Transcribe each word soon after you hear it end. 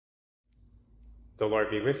The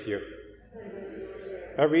Lord be with you.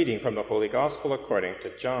 A reading from the Holy Gospel according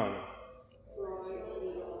to John.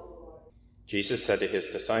 Jesus said to his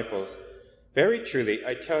disciples, "Very truly,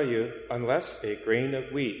 I tell you, unless a grain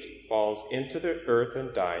of wheat falls into the earth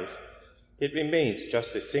and dies, it remains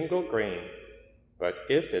just a single grain. But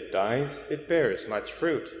if it dies, it bears much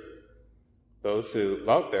fruit. Those who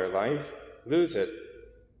love their life lose it,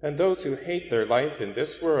 and those who hate their life in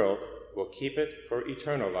this world will keep it for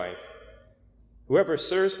eternal life. Whoever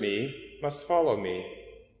serves me must follow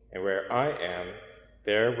me, and where I am,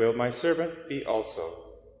 there will my servant be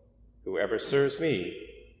also. Whoever serves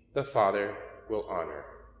me, the Father will honor."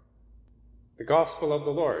 The Gospel of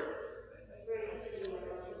the Lord.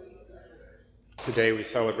 Today we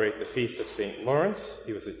celebrate the feast of St. Lawrence.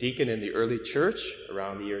 He was a deacon in the early church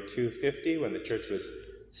around the year 250 when the church was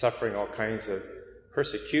suffering all kinds of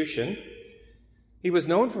persecution. He was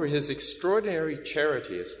known for his extraordinary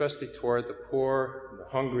charity, especially toward the poor and the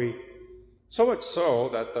hungry, so much so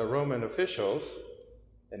that the Roman officials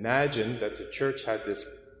imagined that the church had this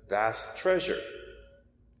vast treasure.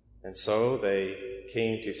 And so they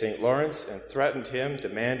came to St. Lawrence and threatened him,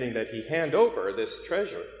 demanding that he hand over this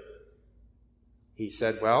treasure. He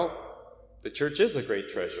said, "Well, the church is a great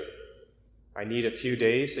treasure. I need a few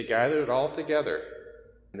days to gather it all together."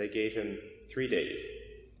 And they gave him 3 days.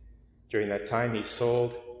 During that time, he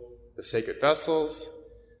sold the sacred vessels,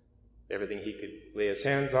 everything he could lay his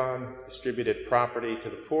hands on, distributed property to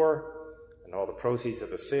the poor, and all the proceeds of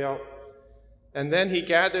the sale. And then he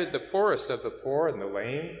gathered the poorest of the poor and the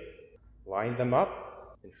lame, lined them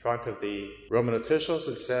up in front of the Roman officials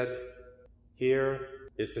and said,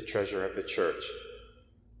 "Here is the treasure of the church."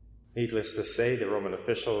 Needless to say, the Roman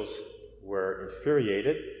officials were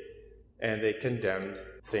infuriated, and they condemned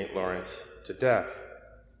St. Lawrence to death.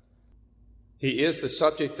 He is the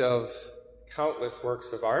subject of countless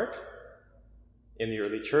works of art in the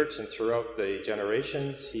early church and throughout the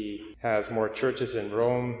generations. He has more churches in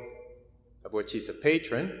Rome, of which he's a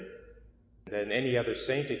patron, than any other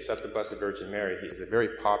saint except the Blessed Virgin Mary. He's a very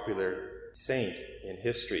popular saint in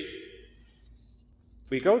history.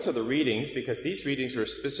 We go to the readings because these readings were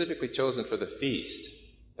specifically chosen for the feast.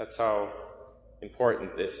 That's how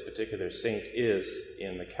important this particular saint is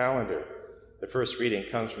in the calendar. The first reading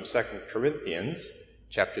comes from 2 Corinthians,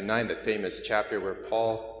 chapter 9, the famous chapter where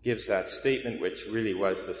Paul gives that statement which really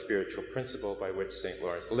was the spiritual principle by which St.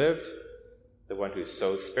 Lawrence lived. The one who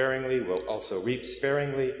sows sparingly will also reap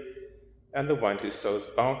sparingly, and the one who sows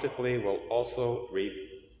bountifully will also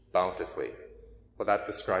reap bountifully. Well, that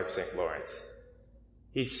describes St. Lawrence.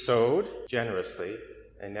 He sowed generously,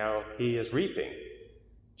 and now he is reaping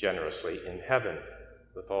generously in heaven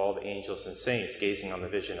with all the angels and saints gazing on the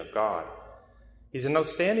vision of God. He's an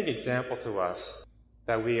outstanding example to us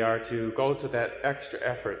that we are to go to that extra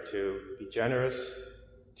effort to be generous,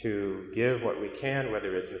 to give what we can,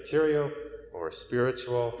 whether it's material or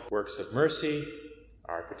spiritual works of mercy,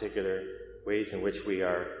 our particular ways in which we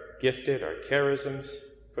are gifted, our charisms,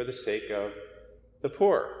 for the sake of the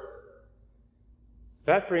poor.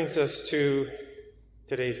 That brings us to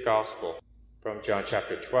today's gospel from John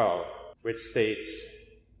chapter 12, which states,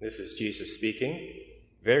 this is Jesus speaking,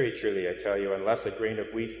 "Very truly, I tell you, unless a grain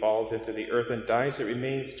of wheat falls into the earth and dies, it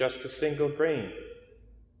remains just a single grain.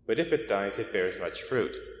 But if it dies, it bears much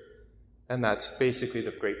fruit." And that's basically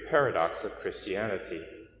the great paradox of Christianity.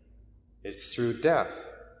 It's through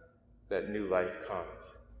death that new life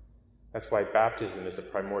comes. That's why baptism is a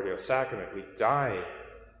primordial sacrament. We die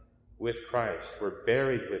with Christ. We're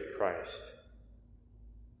buried with Christ.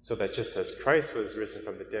 So that just as Christ was risen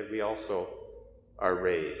from the dead, we also are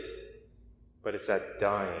raised. But it's that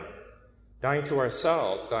dying to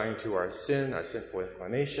ourselves, dying to our sin, our sinful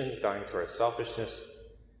inclinations, dying to our selfishness,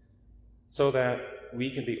 so that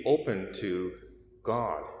we can be open to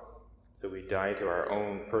God. So we die to our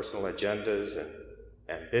own personal agendas and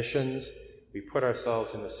ambitions. We put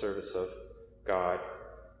ourselves in the service of God,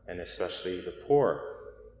 and especially the poor.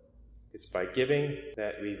 It's by giving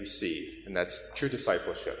that we receive, and that's true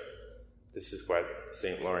discipleship. This is what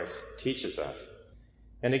St. Lawrence teaches us.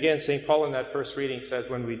 And again, St. Paul in that first reading says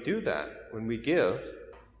when we do that, when we give,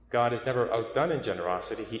 God is never outdone in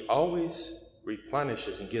generosity. He always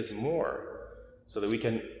replenishes and gives more so that we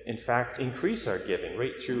can, in fact, increase our giving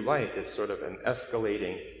right through life. It's sort of an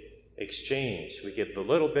escalating exchange. We give the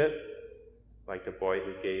little bit, like the boy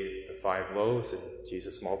who gave the 5 loaves and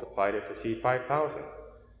Jesus multiplied it to feed 5,000.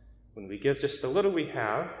 When we give just the little we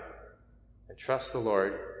have and trust the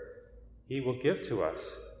Lord, He will give to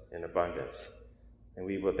us in abundance. And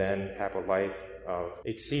we will then have a life of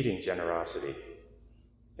exceeding generosity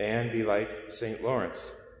and be like St.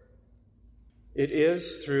 Lawrence. It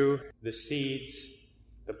is through the seeds,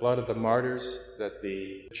 the blood of the martyrs, that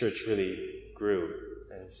the church really grew.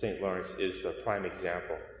 And St. Lawrence is the prime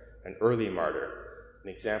example, an early martyr, an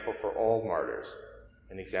example for all martyrs,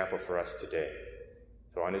 an example for us today.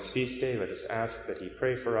 So on his feast day, let us ask that he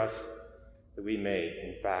pray for us, that we may,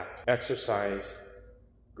 in fact, exercise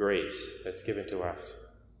grace that's given to us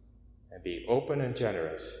and be open and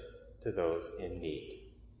generous to those in need.